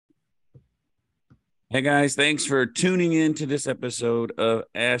Hey guys, thanks for tuning in to this episode of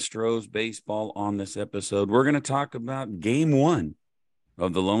Astros Baseball. On this episode, we're going to talk about game one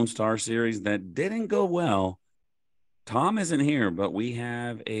of the Lone Star series that didn't go well. Tom isn't here, but we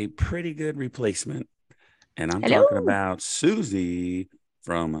have a pretty good replacement. And I'm talking Hello. about Susie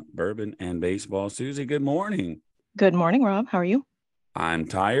from Bourbon and Baseball. Susie, good morning. Good morning, Rob. How are you? I'm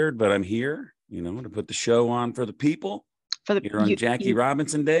tired, but I'm here, to put the show on for the people For the here on Jackie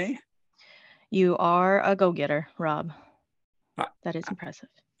Robinson Day. you are a go-getter, Rob. I, That is impressive.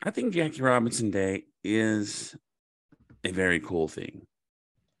 I think Jackie Robinson Day is a very cool thing.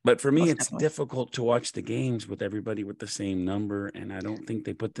 But for me, Most it's definitely. difficult to watch the games with everybody with the same number, and I don't think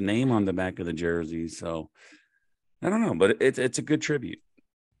they put the name on the back of the jersey. So I don't know, but it's a good tribute.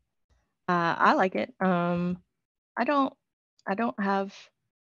 I like it. I don't I don't have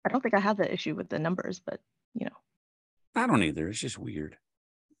I don't think I have the issue with the numbers, but you know, I don't either. It's just weird.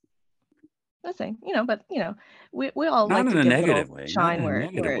 let's say, but we all Not like in to a give a negative little way. Not in shine a where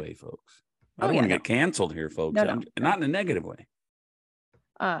negative it way, folks. I oh don't yeah, want to no. get canceled here, folks. No, no, I'm no. not in a negative way.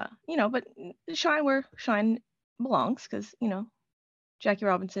 But shine where shine belongs because, Jackie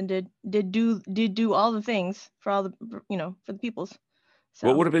Robinson did do all the things for all the for the peoples. What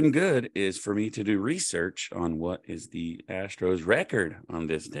So would have been good is for me to do research on what is the Astros record on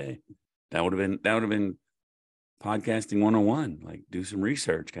this day. That would have been podcasting 101. Like, do some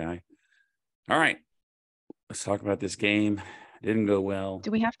research, guy. All right. Let's talk about this game. Didn't go well.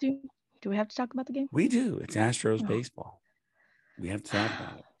 do we have to? Do we have to talk about the game? We do. It's Astros No. baseball. We have to talk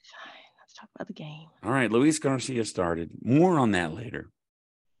about it. Fine. Let's talk about the game. All right. Luis Garcia started. More on that later.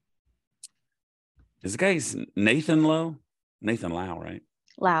 Is the guy's Nathan Lowe? Nathan Lau, right?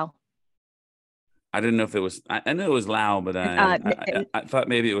 Lau. I didn't know if it was. I knew it was Lau, but I, N- I n- I thought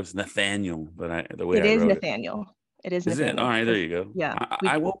maybe it was Nathaniel. But the way it I is wrote it Nathaniel. It is is it. All Nathaniel right, there because you go. yeah,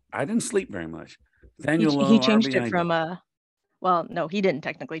 I woke. I didn't sleep very much. he Nathaniel he Lowe, changed it RBI from double. well, no, he didn't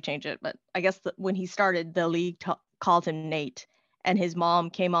technically change it, but I guess when he started, the league called him Nate, and his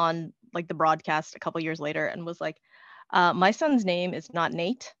mom came on like the broadcast a couple years later and was like, "My son's name is not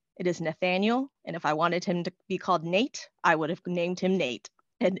Nate, it is Nathaniel, and if I wanted him to be called Nate, I would have named him Nate."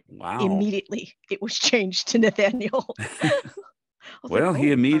 And Wow. immediately it was changed to Nathaniel. I was like, Well, he "Oh, all right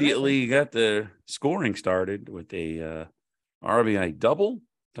then." immediately got the scoring started with a RBI double,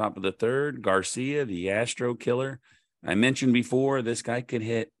 top of the third. Garcia, the Astro killer. I mentioned before, this guy could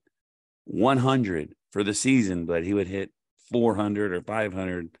hit 100 for the season, but he would hit 400 or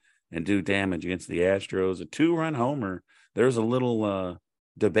 500 and do damage against the Astros. A 2-run homer. There's a little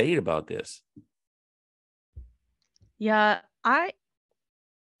debate about this. Yeah, I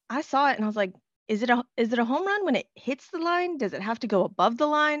saw it and I was like, is it a home run when it hits the line? Does it have to go above the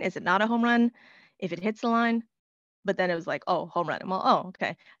line? Is it not a home run if it hits the line? But then it was like, oh, home run. I'm all, oh,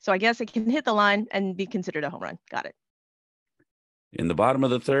 okay. So I guess it can hit the line and be considered a home run. Got it. In the bottom of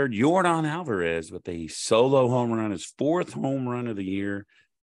the third, Yordan Alvarez with a solo home run, his fourth home run of the year,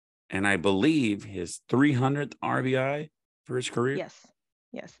 and I believe his 300th RBI for his career. Yes.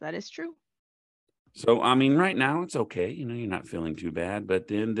 Yes, that is true. So, I mean, right now it's okay. You're not feeling too bad. But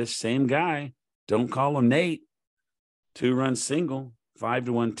then this same guy, don't call him Nate, 2-run single,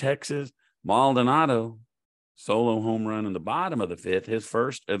 5-1 Texas. Maldonado, solo home run in the bottom of the fifth, his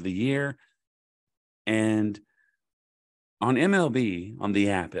first of the year. And on MLB, on the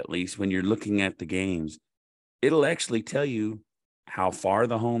app at least, when you're looking at the games, it'll actually tell you how far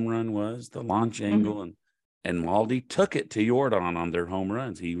the home run was, the launch Hmm. angle, and Maldi took it to Jordan on their home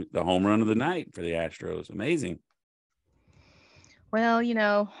runs. The home run of the night for the Astros. Amazing. Well,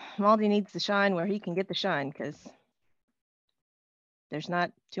 Maldi needs to shine where he can get the shine because there's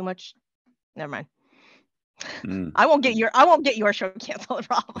not too much. Never mind. Mm. I won't get your show canceled,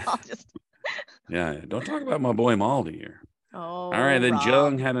 Rob. I'll just. Yeah, don't talk about my boy Maldi here. All right, Oh, then Rob.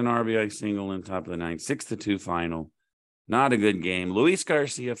 Jung had an RBI single in top of the ninth, 6-2 final. Not a good game. Luis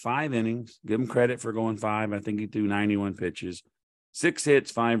Garcia, 5 innings. Give him credit for going five. I think he threw 91 pitches, 6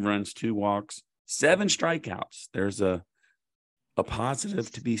 hits, 5 runs, 2 walks, 7 strikeouts. There's a positive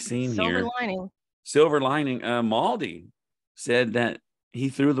to be seen Silver here. lining. Silver lining. Maldi said that he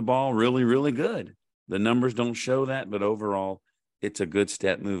threw the ball really, really good. The numbers don't show that, but overall, it's a good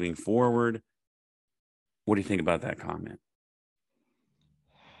step moving forward. What do you think about that comment?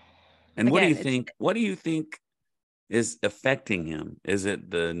 And what do you Again, it's think? What do you think is affecting him? Is it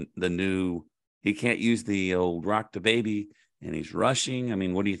the new? He can't use the old rock the baby, and he's rushing. I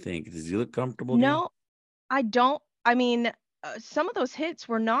mean, what do you think? Does he look comfortable to you? no, I don't. I mean, some of those hits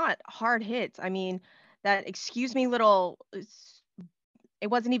were not hard hits. I mean, that excuse me little, it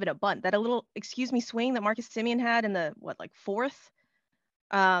wasn't even a bunt. That a little excuse me swing that Marcus Simeon had in the what, like fourth.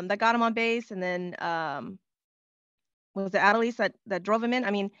 that got him on base, and then was it Adelise that drove him in?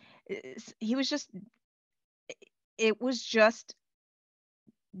 I mean, he was just it was just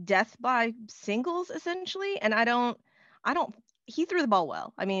death by singles essentially, and I don't he threw the ball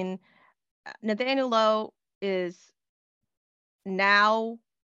well. I mean, Nathaniel Lowe is now,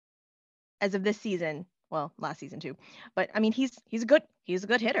 as of this season, well, last season too, but I mean, he's a good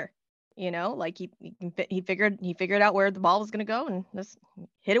hitter. Like he figured out where the ball was going to go and just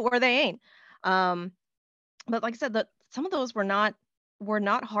hit it where they ain't. But like I said, some of those were not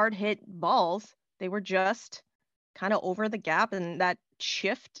hard hit balls. They were just kind of over the gap, and that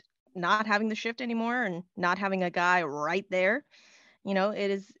shift, not having the shift anymore and not having a guy right there,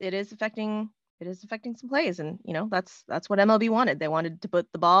 it is affecting some plays. And that's what MLB wanted. They wanted to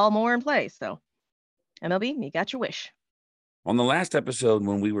put the ball more in play. So MLB, you got your wish. On the last episode,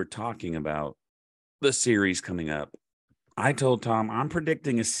 when we were talking about the series coming up, I told Tom I'm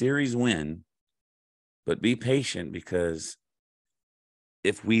predicting a series win, but be patient because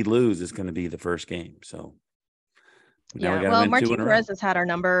if we lose, it's going to be the first game. So now we got to win Martin 2 in a row. Perez has had our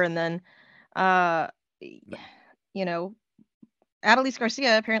number, and then Adelise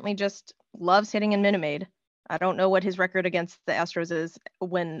Garcia apparently just loves hitting in Minute Maid. I don't know what his record against the Astros is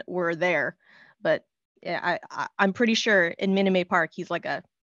when we're there, but yeah, I'm pretty sure in Minute Maid Park he's like a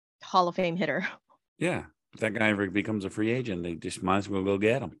Hall of Fame hitter. Yeah, if that guy ever becomes a free agent, they just might as well go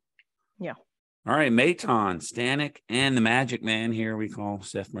get him. Yeah. All right, Maton, Stanek, and the Magic Man here. We call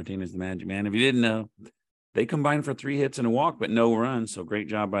Seth Martinez the Magic Man. If you didn't know, they combined for 3 hits and a walk, but no runs. So great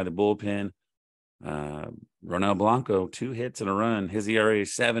job by the bullpen. Ronel Blanco, 2 hits and a run. His ERA is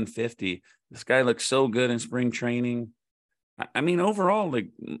 7.50. This guy looks so good in spring training. I mean, overall, like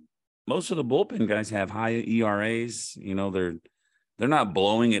most of the bullpen guys have high ERAs. They're not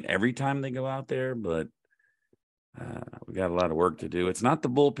blowing it every time they go out there, but we got a lot of work to do. It's not the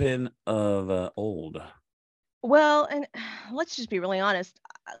bullpen of old. Well, and let's just be really honest.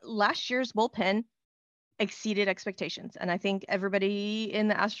 Last year's bullpen exceeded expectations, and I think everybody in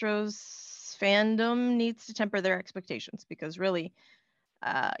the Astros fandom needs to temper their expectations, because really,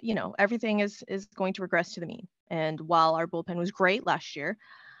 everything is going to regress to the mean. And while our bullpen was great last year,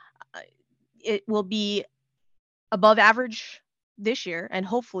 it will be above average this year, and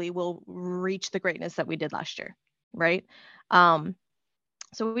hopefully we'll reach the greatness that we did last year, right? So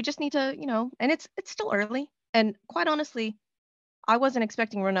we just need to, and it's still early, and quite honestly, I wasn't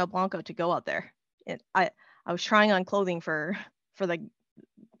expecting Ronel Blanco to go out there. I was trying on clothing for the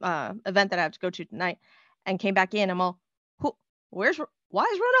event that I have to go to tonight, and came back in. I'm all, why is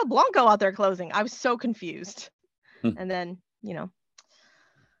Ronel Blanco out there closing? I was so confused. And then, I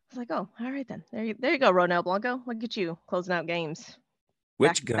was like, oh, all right then. There you go, Ronel Blanco. Look at you closing out games.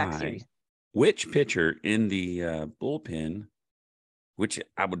 Which pitcher in the bullpen, which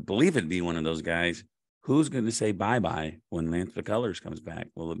I would believe it'd be one of those guys, who's going to say bye-bye when Lance McCullers comes back?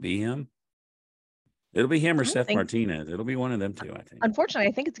 Will it be him? It'll be him or Seth Martinez. It'll be one of them two, I think. Unfortunately,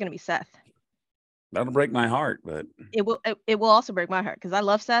 I think it's going to be Seth. That'll break my heart, but it will also break my heart, because I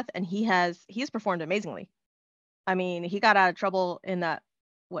love Seth, and he's performed amazingly. I mean, he got out of trouble in that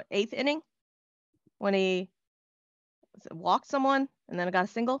 8th inning when he walked someone and then got a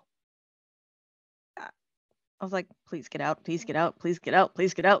single. I was like, please get out, please get out, please get out,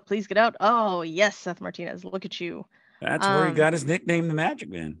 please get out, please get out. Oh yes, Seth Martinez, look at you. That's where he got his nickname, the Magic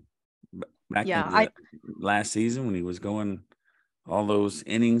Man. Back in last season when he was going all those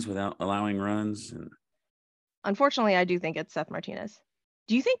innings without allowing runs. And unfortunately, I do think it's Seth Martinez.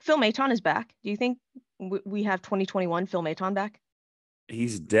 Do you think Phil Maton is back? Do you think we have 2021 Phil Maton back?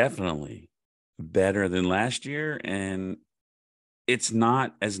 He's definitely better than last year, and it's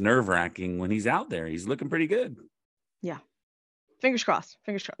not as nerve-wracking when he's out there. He's looking pretty good. Yeah. Fingers crossed.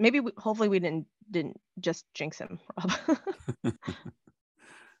 Maybe hopefully we didn't just jinx him, Rob.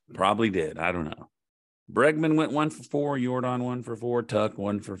 Probably did. I don't know. Bregman went 1 for 4. Jordan 1 for 4. Tuck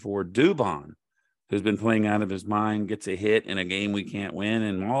 1 for 4. Dubon, who's been playing out of his mind, gets a hit in a game we can't win.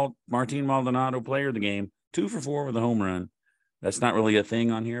 And Martin Maldonado, player of the game, 2 for 4 with a home run. That's not really a thing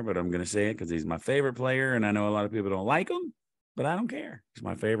on here, but I'm going to say it because he's my favorite player, and I know a lot of people don't like him, but I don't care. He's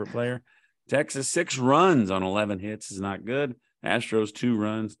my favorite player. Texas, 6 runs on 11 hits is not good. Astros, 2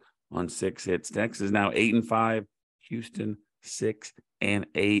 runs on 6 hits. Texas now 8-5. Houston,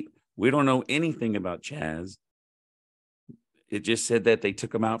 6-8. We don't know anything about Chaz. It just said that they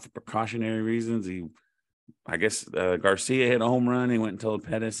took him out for precautionary reasons. I guess Garcia hit a home run. He went and told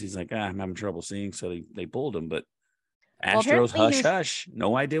Pettis. He's like, I'm having trouble seeing, so they pulled him. But Astros, hush.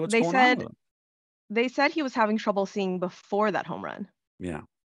 No idea what's going on with him. They said he was having trouble seeing before that home run. Yeah.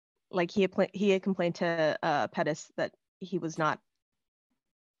 Like he had complained to Pettis that he was not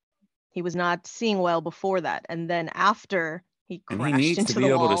He was not seeing well before that. And then after he And he crashed needs to into be the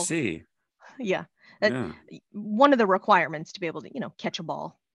able to wall. see. Yeah. Yeah. One of the requirements to be able to, catch a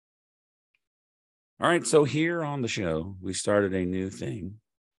ball. All right. So here on the show, we started a new thing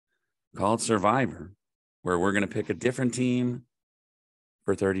called Survivor, where we're going to pick a different team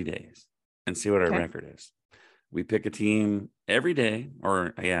for 30 days and see what our record is. We pick a team every day,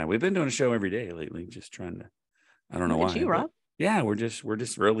 we've been doing a show every day lately, just trying to, I don't know why. You, Rob. Yeah, we're just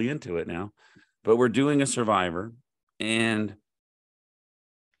really into it now. But we're doing a Survivor, and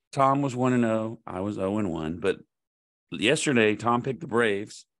Tom was 1-0, I was 0-1. But yesterday, Tom picked the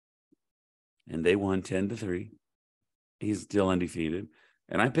Braves, and they won 10-3. He's still undefeated.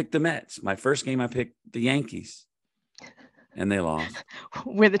 And I picked the Mets. My first game, I picked the Yankees, and they lost.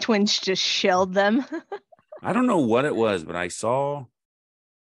 Where the Twins just shelled them. I don't know what it was, but I saw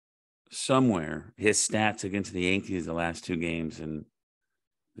somewhere his stats against the Yankees the last 2 games, and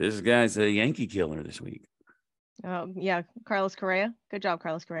this guy's a Yankee killer this week. Oh, yeah. Carlos Correa. Good job,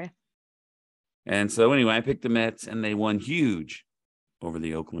 Carlos Correa. And so anyway, I picked the Mets, and they won huge over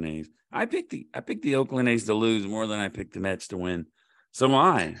the Oakland A's. I picked the Oakland A's to lose more than I picked the Mets to win. So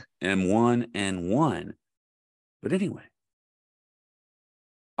I am 1-1. But anyway,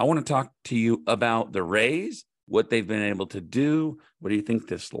 I want to talk to you about the Rays, what they've been able to do. What do you think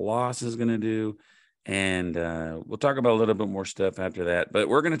this loss is going to do? And we'll talk about a little bit more stuff after that. But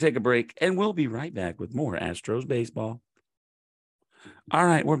we're going to take a break, and we'll be right back with more Astros baseball. All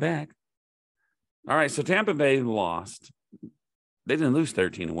right, we're back. All right, so Tampa Bay lost. They didn't lose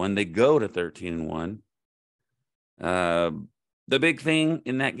 13-1. They go to 13-1. The big thing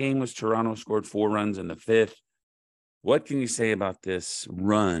in that game was Toronto scored 4 runs in the 5th. What can you say about this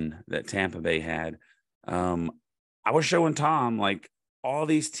run that Tampa Bay had? I was showing Tom, like, all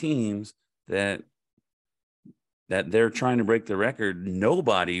these teams that they're trying to break the record.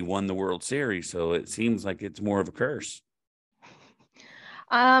 Nobody won the World Series, so it seems like it's more of a curse.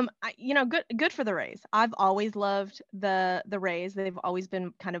 Good for the Rays. I've always loved the Rays. They've always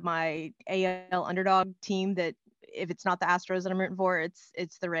been kind of my AL underdog team that if it's not the Astros that I'm rooting for,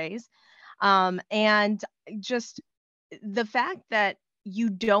 it's the Rays. And just the fact that you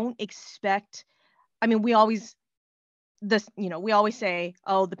don't expect, I mean, we always say,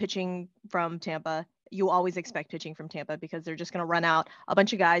 oh, the pitching from Tampa, you always expect pitching from Tampa because they're just going to run out a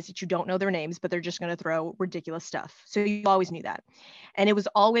bunch of guys that you don't know their names, but they're just going to throw ridiculous stuff. So you always knew that. And it was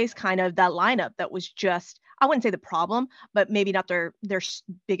always kind of that lineup that was just, I wouldn't say the problem, but maybe not their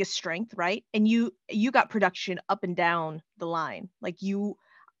biggest strength, right? And you got production up and down the line. Like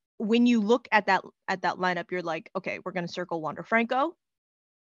when you look at that lineup, you're like, okay, we're going to circle Wander Franco.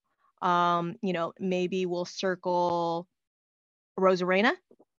 Maybe we'll circle Rosarena.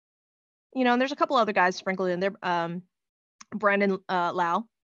 And there's a couple other guys sprinkled in there. Brandon Lowe.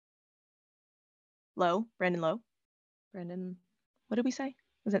 Brandon, what did we say?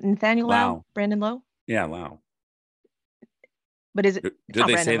 Was it Nathaniel Lowe? Brandon Lowe? Yeah, Lowe. But is it? Do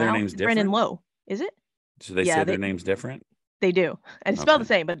they say their names different? Brandon Lowe, is it? So they say their names different? They do. And it's spelled the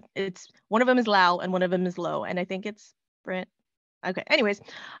same, but it's one of them is Lowe and one of them is Lowe. And I think it's Brent. Okay. Anyways.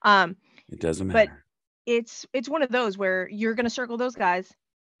 It doesn't matter. But it's one of those where you're going to circle those guys.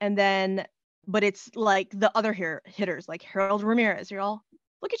 And then, but it's like the other hitters, like Harold Ramirez. You're all,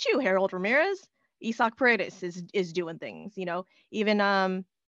 look at you, Harold Ramirez. Isaac Paredes is doing things, even,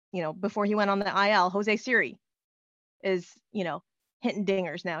 before he went on the IL, Jose Siri is, hitting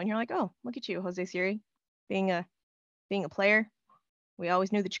dingers now. And you're like, oh, look at you, Jose Siri, being a player. We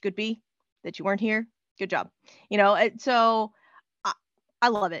always knew that you could be, that you weren't here. Good job. So I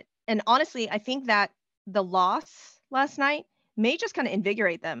love it. And honestly, I think that the loss last night may just kind of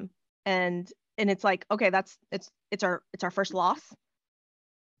invigorate them. And it's like, okay, it's our first loss.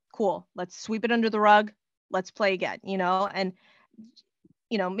 Cool. Let's sweep it under the rug. Let's play again, and,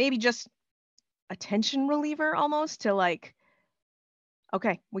 maybe just a tension reliever almost to like,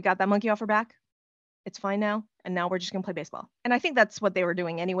 okay, we got that monkey off our back. It's fine now. And now we're just going to play baseball. And I think that's what they were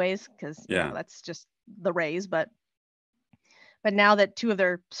doing anyways, because that's just the Rays. But now that 2 of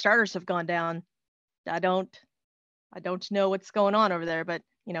their starters have gone down, I don't know what's going on over there. But,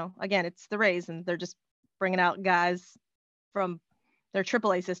 again, it's the Rays and they're just bringing out guys from their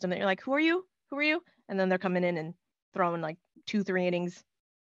AAA system that you're like, who are you? And then they're coming in and throwing like 2-3 innings,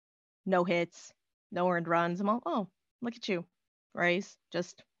 no hits, no earned runs. I'm all, oh, look at you, Rays,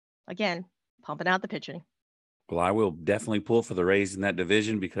 just, again, pumping out the pitching. Well, I will definitely pull for the Rays in that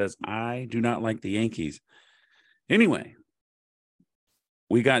division because I do not like the Yankees. Anyway,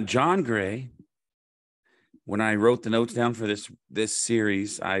 we got John Gray. When I wrote the notes down for this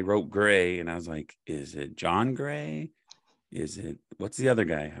series, I wrote Gray, and I was like, is it John Gray? Is it What's the other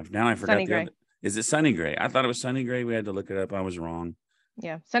guy? Now I forgot Sonny the Gray. other. Is it Sonny Gray? I thought it was Sonny Gray. We had to look it up. I was wrong.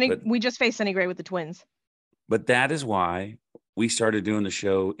 Yeah, But we just faced Sonny Gray with the Twins. But that is why we started doing the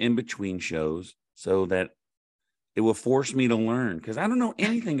show in between shows so that it will force me to learn because I don't know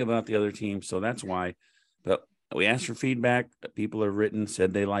anything about the other team. So that's why. But we asked for feedback. People have written,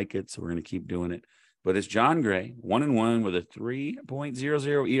 said they like it. So we're going to keep doing it. But it's John Gray, 1-1 with a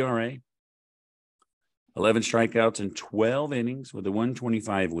 3.00 ERA, 11 strikeouts in 12 innings with a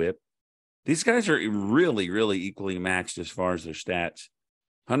 125 whip. These guys are really, really equally matched as far as their stats.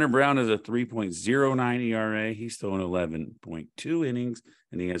 Hunter Brown is a 3.09 ERA. He's thrown 11.2 innings,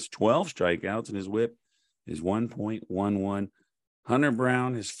 and he has 12 strikeouts, and his whip is 1.11. Hunter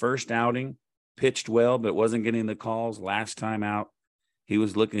Brown, his first outing, pitched well, but wasn't getting the calls. Last time out, he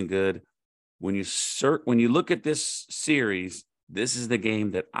was looking good. When you look at this series, this is the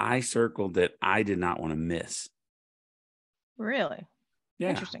game that I circled that I did not want to miss. Really? Yeah.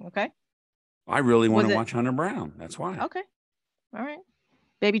 Interesting. Okay. I really want to watch Hunter Brown. That's why. Okay. All right.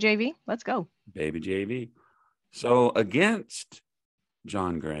 Baby JV, let's go. Baby JV. So against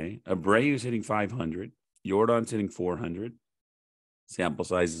John Gray, Abreu's hitting 500. Jordan's hitting 400. Sample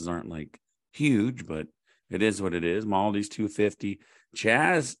sizes aren't like huge, but it is what it is. Maldy's 250.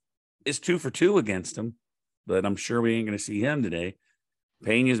 Chaz is 2 for 2 against him, but I'm sure we ain't going to see him today.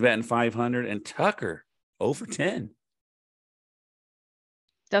 Pena's batting 500, and Tucker 0 for 10.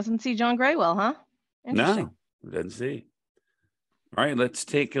 Doesn't see John Gray well, huh? No, doesn't see. All right, let's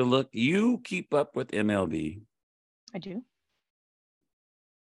take a look. You keep up with MLB. I do.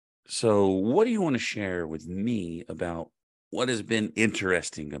 So what do you want to share with me about what has been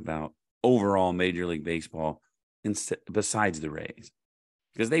interesting about overall Major League Baseball besides the Rays?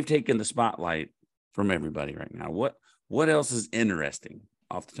 Because they've taken the spotlight from everybody right now. What else is interesting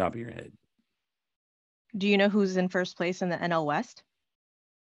off the top of your head? Do you know who's in first place in the NL West?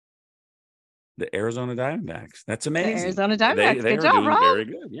 The Arizona Diamondbacks. That's amazing. The Arizona Diamondbacks. They Good are job, doing Rob. very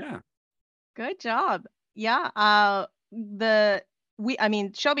good. Yeah. Good job. Yeah.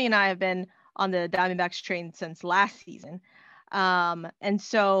 Shelby and I have been on the Diamondbacks train since last season. And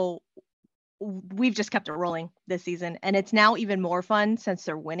so we've just kept it rolling this season, and it's now even more fun since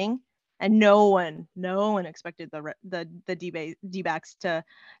they're winning. And no one expected the D-backs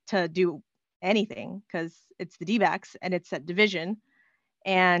to do anything because it's the D-backs and it's that division.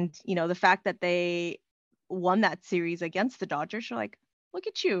 And the fact that they won that series against the Dodgers, you're like, look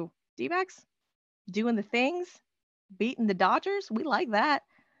at you, D-backs doing the things, beating the Dodgers. We like that.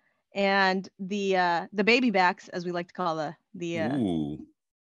 And the baby backs, as we like to call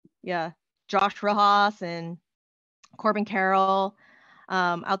Josh Rojas and Corbin Carroll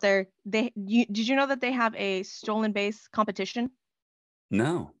out there. Did you know that they have a stolen base competition?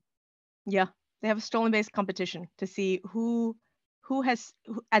 No. Yeah, they have a stolen base competition to see who has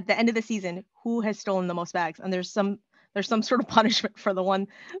at the end of the season who has stolen the most bags, and there's some sort of punishment for the one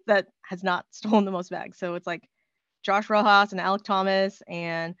that has not stolen the most bags. So it's like Josh Rojas and Alec Thomas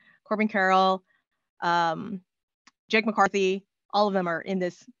and Corbin Carroll, Jake McCarthy, all of them are in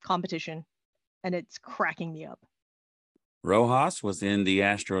this competition, and it's cracking me up. Rojas was in the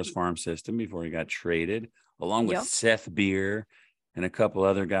Astros farm system before he got traded, along with Seth Beer and a couple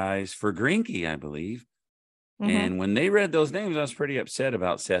other guys for Greinke, I believe. Mm-hmm. And when they read those names, I was pretty upset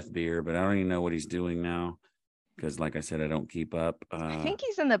about Seth Beer, but I don't even know what he's doing now because, like I said, I don't keep up. I think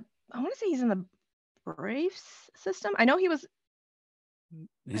he's I want to say he's in the Braves system. I know he was.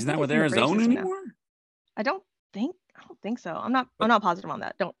 He's not with Arizona anymore? I don't think so. I'm not positive on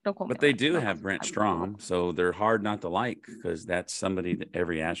that. Don't quote me. But they do have Brent Strom, so they're hard not to like because that's somebody that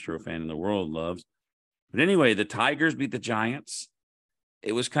every Astro fan in the world loves. But anyway, the Tigers beat the Giants.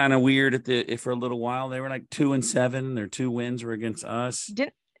 It was kind of weird for a little while. They were like 2-7. Their 2 wins were against us.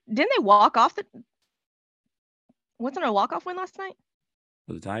 Didn't they walk off wasn't a walk-off win last night?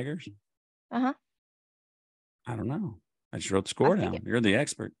 For the Tigers? Uh-huh. I don't know. I just wrote the score down. You're the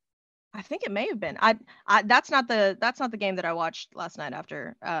expert. I think it may have been. That's not the game that I watched last night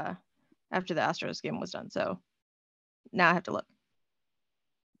after the Astros game was done. So now I have to look.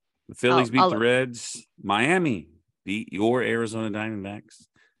 The Phillies beat the Reds. Miami beat your Arizona Diamondbacks,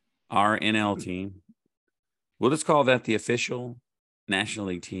 our NL team. We'll just call that the official National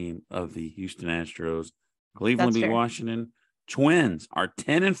League team of the Houston Astros. Cleveland beat Washington. Twins are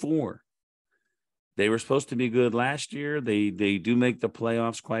 10-4. They were supposed to be good last year. They do make the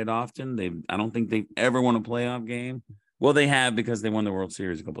playoffs quite often. I don't think they've ever won a playoff game. Well, they have because they won the World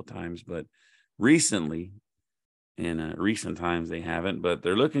Series a couple of times, but recently, in recent times, they haven't. But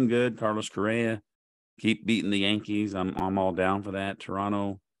they're looking good. Carlos Correa keep beating the Yankees. I'm all down for that.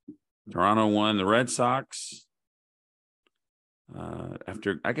 Toronto won. The Red Sox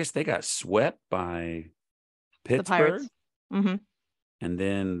after I guess they got swept by The Pittsburgh, Pirates. Mm-hmm. and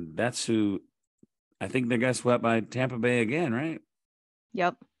then that's who I think they got swept by Tampa Bay again, right?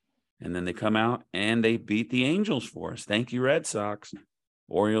 Yep. And then they come out and they beat the Angels for us. Thank you, Red Sox.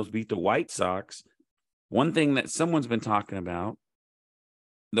 Orioles beat the White Sox. One thing that someone's been talking about,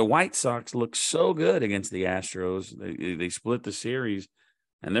 the White Sox look so good against the Astros. They split the series,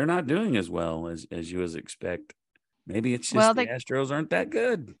 and they're not doing as well as you would expect. Maybe it's Well, just the Astros aren't that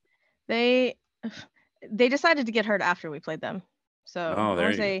good. they decided to get hurt after we played them. So Oh, I there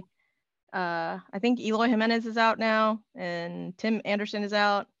want to you go. say, I think Eloy Jimenez is out now, and Tim Anderson is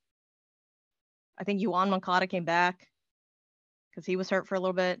out. I think Yuan Moncada came back because he was hurt for a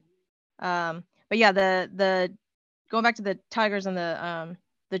little bit. But yeah, the going back to the Tigers and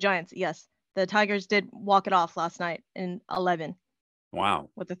the Giants. Yes, the Tigers did walk it off last night in 11 Wow.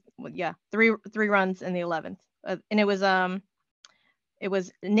 with three runs in the 11th, and it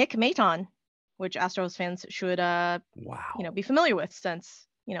was Nick Maton, which Astros fans should Wow. be familiar with, since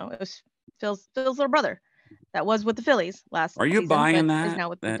it was Phil's little brother that was with the Phillies last Are you season, but buying is that? now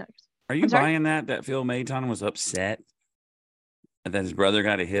with the Tigers. Are you I'm sorry? buying that Phil Maton was upset that his brother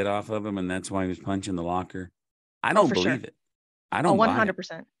got a hit off of him, and that's why he was punching the locker? I Oh, don't for sure. believe it. I Oh, don't buy it.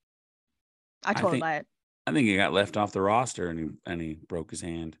 100%. I I totally think buy it. I think he got left off the roster and he broke his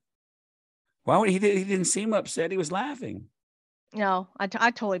hand. Why would he didn't seem upset. He was laughing. No, I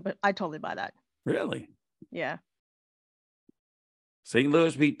totally buy that. Really? Yeah. St.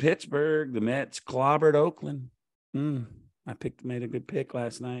 Louis beat Pittsburgh. The Mets clobbered Oakland. I made a good pick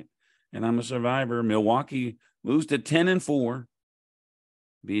last night, and I'm a survivor. Milwaukee lose to 10-4,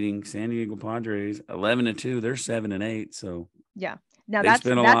 beating San Diego Padres 11-2. They're 7-8. So Yeah. Now they that's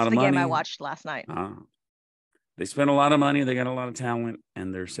spent a lot of the game I money. watched last night. They spent a lot of money. They got a lot of talent,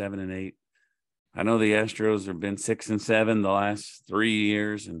 and they're 7-8. I know the Astros have been 6-7 the last 3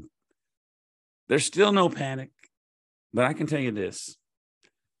 years, and there's still no panic. But I can tell you this.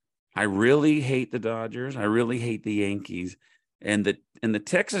 I really hate the Dodgers. I really hate the Yankees. And the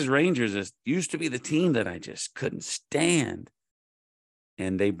Texas Rangers used to be the team that I just couldn't stand.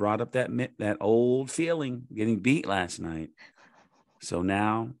 And they brought up that old feeling getting beat last night. So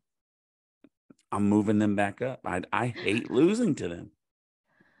now I'm moving them back up. I hate losing to them.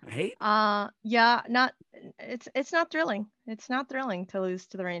 I hate. Yeah, it's not thrilling. It's not thrilling to lose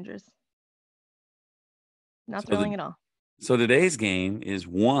to the Rangers. Not thrilling at all. So today's game is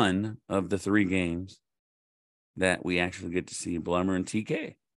one of the 3 games that we actually get to see Blummer and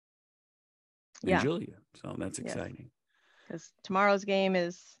TK and Julia. So that's exciting. Because tomorrow's game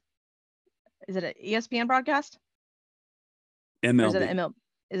is it an ESPN broadcast? MLB. Or is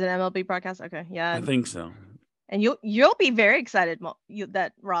it an MLB broadcast? Okay, yeah. I think so. And you'll be very excited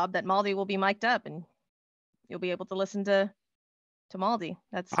that Maldi will be mic'd up and you'll be able to listen to Maldi.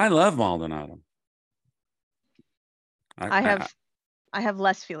 I love Maldonado. I have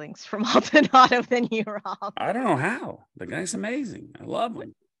less feelings for Maldonado than you, Rob. I don't know how. The guy's amazing. I love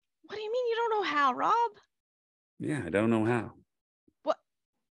him. What do you mean you don't know how, Rob? Yeah, I don't know how. What?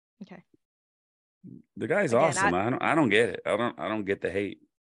 Okay. The guy's awesome. I don't get it. I don't get the hate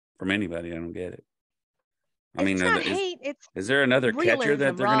from anybody. I don't get it. I mean, not hate. Is there another realism, catcher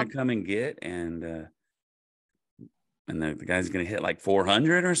that they're going Rob. to come and get, and the guy's going to hit like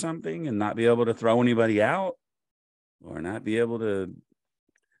 400 or something and not be able to throw anybody out, or not be able to?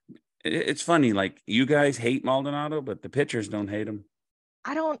 It's funny. Like, you guys hate Maldonado, but the pitchers don't hate him.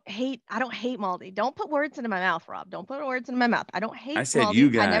 I don't hate Maldi. Don't put words into my mouth, Rob. Don't put words into my mouth. I don't hate. I said Maldi. you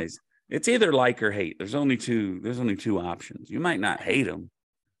guys. It's either like or hate. There's only two options. You might not hate him,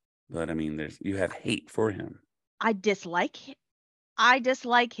 but I mean, you have hate for him. I dislike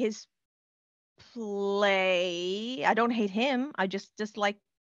his play. I don't hate him. I just dislike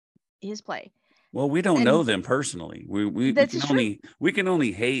his play. Well, we don't know them personally. We can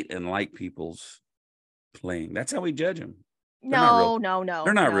only hate and like people's playing. That's how we judge them. No.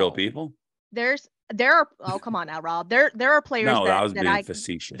 They're not real people. There are. Oh, come on now, Rob. There are players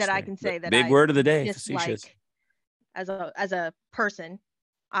facetious that I can say that big word of the day, dislike facetious. as a person,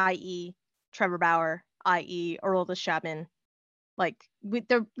 i.e. Trevor Bauer, i.e. Aroldis Chapman. Like,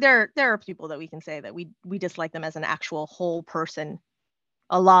 there are people that we can say that we dislike them as an actual whole person,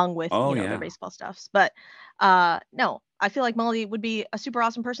 along with their baseball stuffs. But no, I feel like Maldi would be a super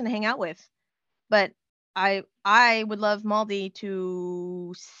awesome person to hang out with. But I would love Maldi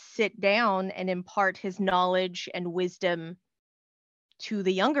to sit down and impart his knowledge and wisdom to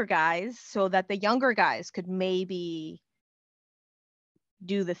the younger guys, so that the younger guys could maybe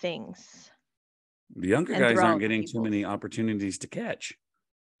do the things. The younger guys aren't getting too many opportunities to catch.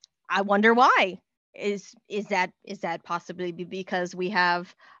 I wonder why. Is that possibly because we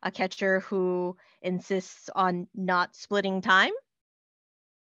have a catcher who insists on not splitting time?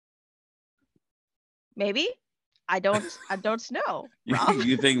 Maybe. I don't know, Rob.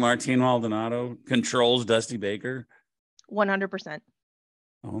 You think Martin Maldonado controls Dusty Baker? 100%.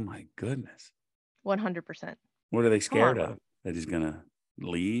 Oh my goodness. 100%. What are they Come on, scared Rob. of? That he's gonna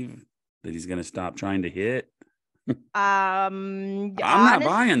leave? That he's gonna stop trying to hit? I'm not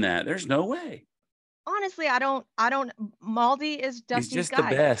buying that. There's no way. Honestly, I don't Maldi is He's Dusty's just the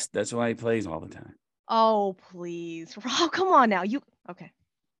guy. best. That's why he plays all the time. Oh, please. Rob, come on now. Okay.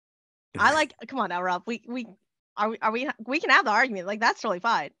 Come on now, Rob. We can have the argument. Like, that's totally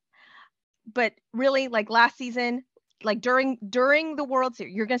fine. But really, like, last season, like during the World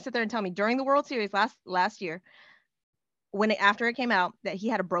Series, you're gonna sit there and tell me during the World Series last year, after it came out that he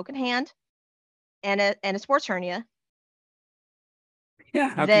had a broken hand and a sports hernia. Yeah,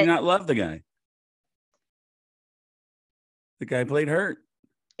 how can you not love the guy? The guy played hurt.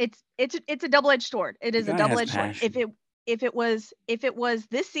 It's a double-edged sword. It is a double-edged sword. If it was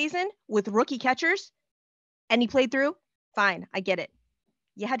this season with rookie catchers and he played through, fine, I get it.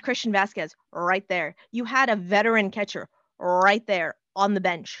 You had Christian Vasquez right there. You had a veteran catcher right there on the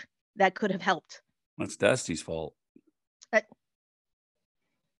bench that could have helped. That's Dusty's fault.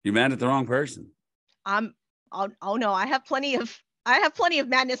 You're mad at the wrong person. Oh no, I have plenty of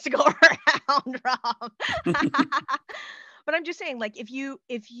madness to go around, Rob. But I'm just saying, like, if you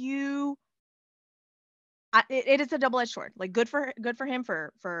it is a double-edged sword. Like, good for him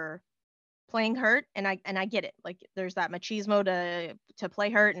for playing hurt, and I get it. Like, there's that machismo to play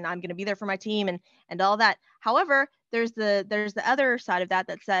hurt, and I'm going to be there for my team and all that. However, there's the other side of that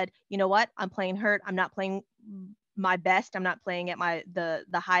said, you know what? I'm playing hurt. I'm not playing my best. I'm not playing at the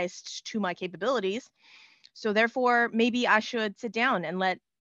highest to my capabilities. So therefore, maybe I should sit down and let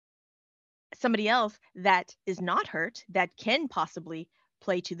somebody else that is not hurt, that can possibly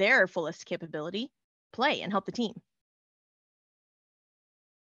play to their fullest capability, play and help the team.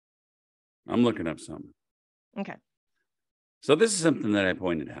 I'm looking up something. Okay. So this is something that I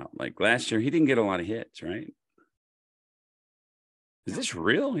pointed out. Like, last year, he didn't get a lot of hits, right? Is this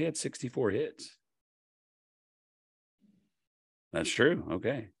real? He had 64 hits. That's true.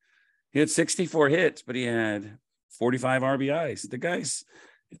 Okay. He had 64 hits, but he had 45 RBIs.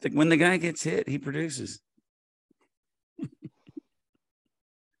 When the guy gets hit, he produces.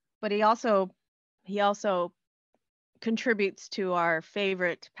 But he also contributes to our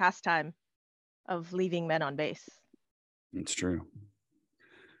favorite pastime of leaving men on base. It's true.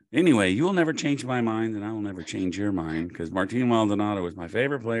 Anyway, you will never change my mind, and I will never change your mind, because Martin Maldonado is my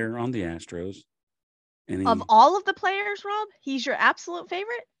favorite player on the Astros. Of all of the players, Rob, he's your absolute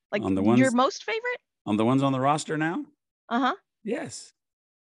favorite? Like, your most favorite? On the ones on the roster now? Uh-huh. Yes.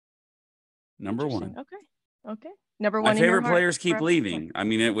 Number one. Okay. Number one. My favorite players keep leaving. I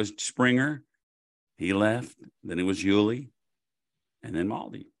mean, it was Springer. He left. Then it was Yuli. And then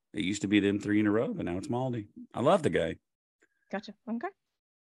Maldi. It used to be them three in a row, but now it's Maldi. I love the guy. Gotcha. Okay.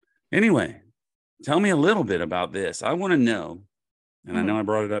 Anyway, tell me a little bit about this. I want to know, and I know I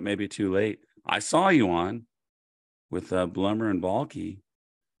brought it up maybe too late. I saw you on with Blummer and Balky.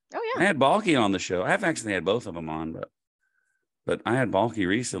 Oh, yeah. I had Balky on the show. I've actually had both of them on, but I had Balky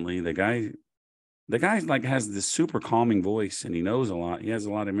recently. The guy like has this super calming voice, and he knows a lot. He has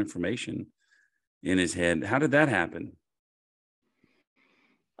a lot of information in his head. How did that happen?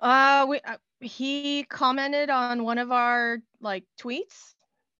 He commented on one of our tweets,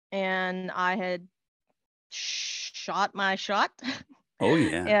 and I had shot my shot. Oh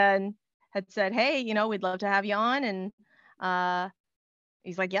yeah. And had said, hey, we'd love to have you on. And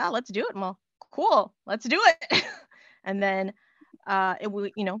he's like, yeah, let's do it. Well, cool, let's do it. And then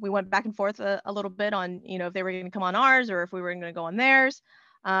we went back and forth a little bit on, if they were going to come on ours or if we were going to go on theirs.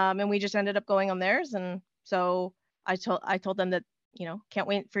 And we just ended up going on theirs. And so I told them that, can't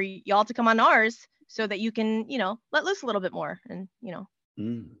wait for y'all to come on ours so that you can, let loose a little bit more. And,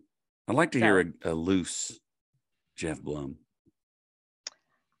 I'd like to hear a loose Jeff Blum.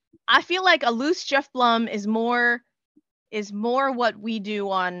 I feel like a loose Jeff Blum is more what we do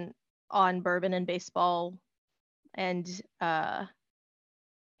on Bourbon and Baseball. And I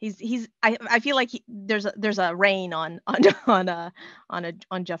feel like there's a reign on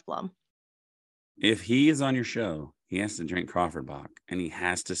Jeff Blum. If he is on your show, he has to drink Crawford Bock, and he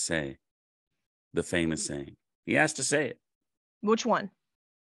has to say the famous saying. He has to say it. Which one?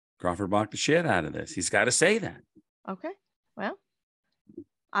 Crawford Bock the shit out of this. He's got to say that. Okay. Well,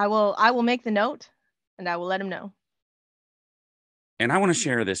 I will make the note, and I will let him know. And I want to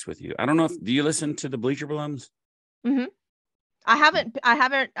share this with you. I don't know do you listen to the Bleacher Blums? Mm-hmm. I haven't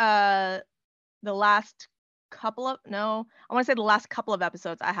the last couple of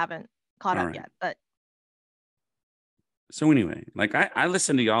episodes I haven't caught All up right. yet, but So anyway, like I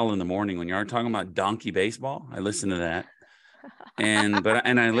listen to y'all in the morning when y'all are talking about donkey baseball. I listen to that. And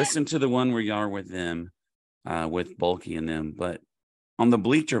I listened to the one where y'all are with them, with Bulky and them. But on the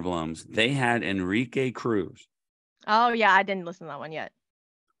Bleacher Blums, they had Enrique Cruz. oh yeah, I didn't listen to that one yet.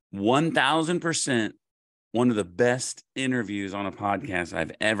 1,000% one of the best interviews on a podcast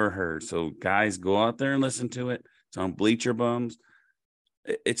I've ever heard. So guys, go out there and listen to it. It's on Bleacher Bums.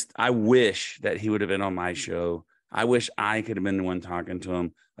 I wish that he would have been on my show. I wish I could have been the one talking to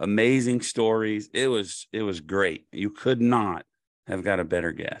him. Amazing stories. It was great. You could not have got a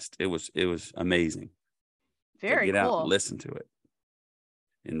better guest. It was amazing. So Very get out and cool. listen to it.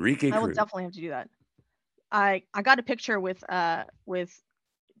 Enrique I will Cruz. definitely have to do that. I got a picture with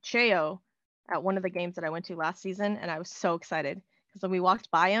Cheo at one of the games that I went to last season, and I was so excited because when we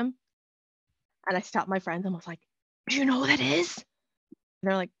walked by him, and I stopped my friends and was like, "Do you know who that is?" And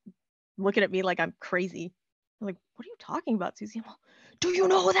they're like looking at me like I'm crazy. I'm like, "What are you talking about, Susie?" I'm like, "Do you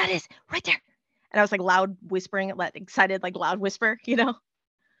know who that is? Right there." And I was like loud whispering, like excited, like loud whisper, you know.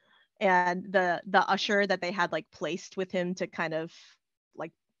 And the usher that they had like placed with him to kind of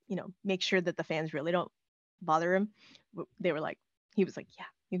like, you know, make sure that the fans really don't bother him. They were like, he was like, "Yeah,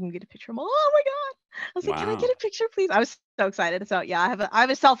 you can get a picture of him." Oh my god! I was like, "Can I get a picture, please?" I was so excited. So yeah, I have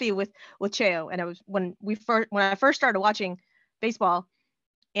a selfie with Cheo, and it was when I first started watching baseball,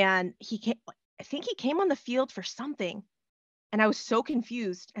 and he came. I think he came on the field for something, and I was so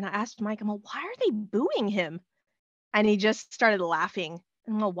confused. And I asked Mike, "I'm like, why are they booing him?" And he just started laughing.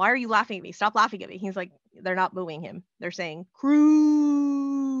 And I'm like, "Why are you laughing at me? Stop laughing at me." He's like, "They're not booing him. They're saying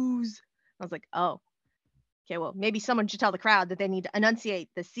Cruz." I was like, "Oh, okay, well, maybe someone should tell the crowd that they need to enunciate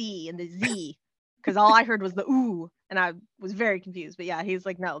the C and the Z, because all I heard was the ooh, and I was very confused." But yeah, he's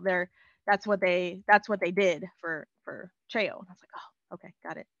like, "No, that's what they did for Cheo." And I was like, "Oh, okay,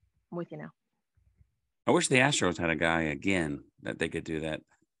 got it. I'm with you now." I wish the Astros had a guy again that they could do that.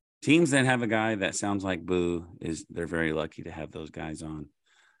 Teams that have a guy that sounds like Boo they're very lucky to have those guys on.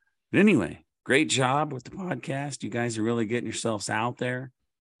 But anyway, great job with the podcast. You guys are really getting yourselves out there.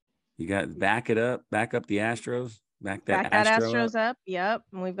 You got back up the Astros, back that Back that Astro up. Astros up. Yep.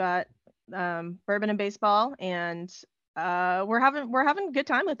 And we've got bourbon and baseball, and we're having a good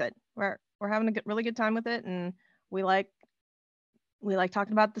time with it. We're having a really good time with it, and we like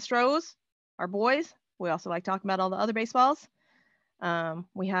talking about the Stros, our boys. We also like talking about all the other baseballs.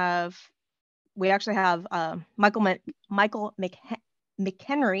 We actually have Michael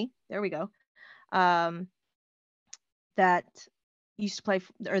McHenry. There we go. Um, that used to play,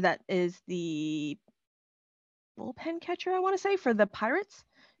 or that is the bullpen catcher, I want to say, for the Pirates.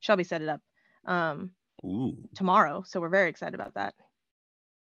 Shelby set it up tomorrow, so we're very excited about that.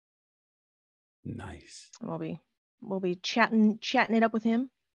 Nice. We'll be chatting it up with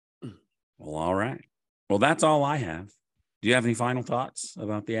him. Well, all right. Well, that's all I have. Do you have any final thoughts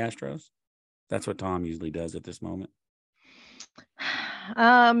about the Astros? That's what Tom usually does at this moment.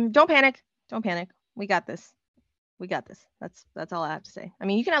 Don't panic. Don't panic. We got this. That's all I have to say. I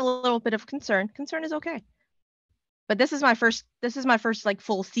mean, you can have a little bit of concern. Concern is okay. But this is my first like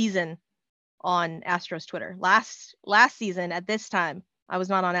full season on Astros Twitter. Last season at this time, I was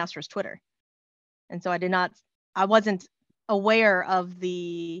not on Astros Twitter. And so I wasn't aware of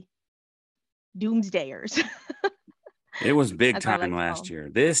the doomsdayers. It was big time last year.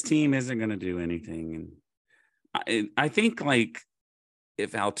 This team isn't going to do anything. And I think, like,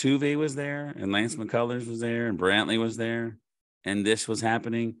 if Altuve was there and Lance McCullers was there and Brantley was there and this was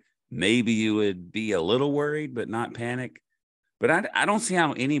happening, maybe you would be a little worried, but not panic. But I don't see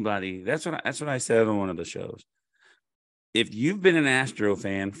how anybody, that's what I said on one of the shows. If you've been an Astro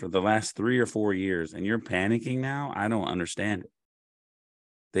fan for the last 3 or 4 years and you're panicking now, I don't understand it.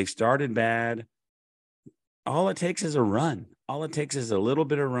 They've started bad. All it takes is a run. All it takes is a little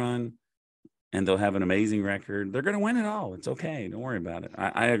bit of run, and they'll have an amazing record. They're going to win it all. It's okay. Don't worry about it.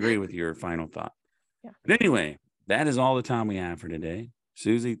 I agree with your final thought. Yeah. But anyway, that is all the time we have for today.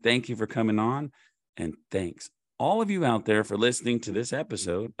 Susie, thank you for coming on, and thanks all of you out there for listening to this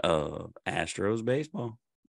episode of Astros Baseball.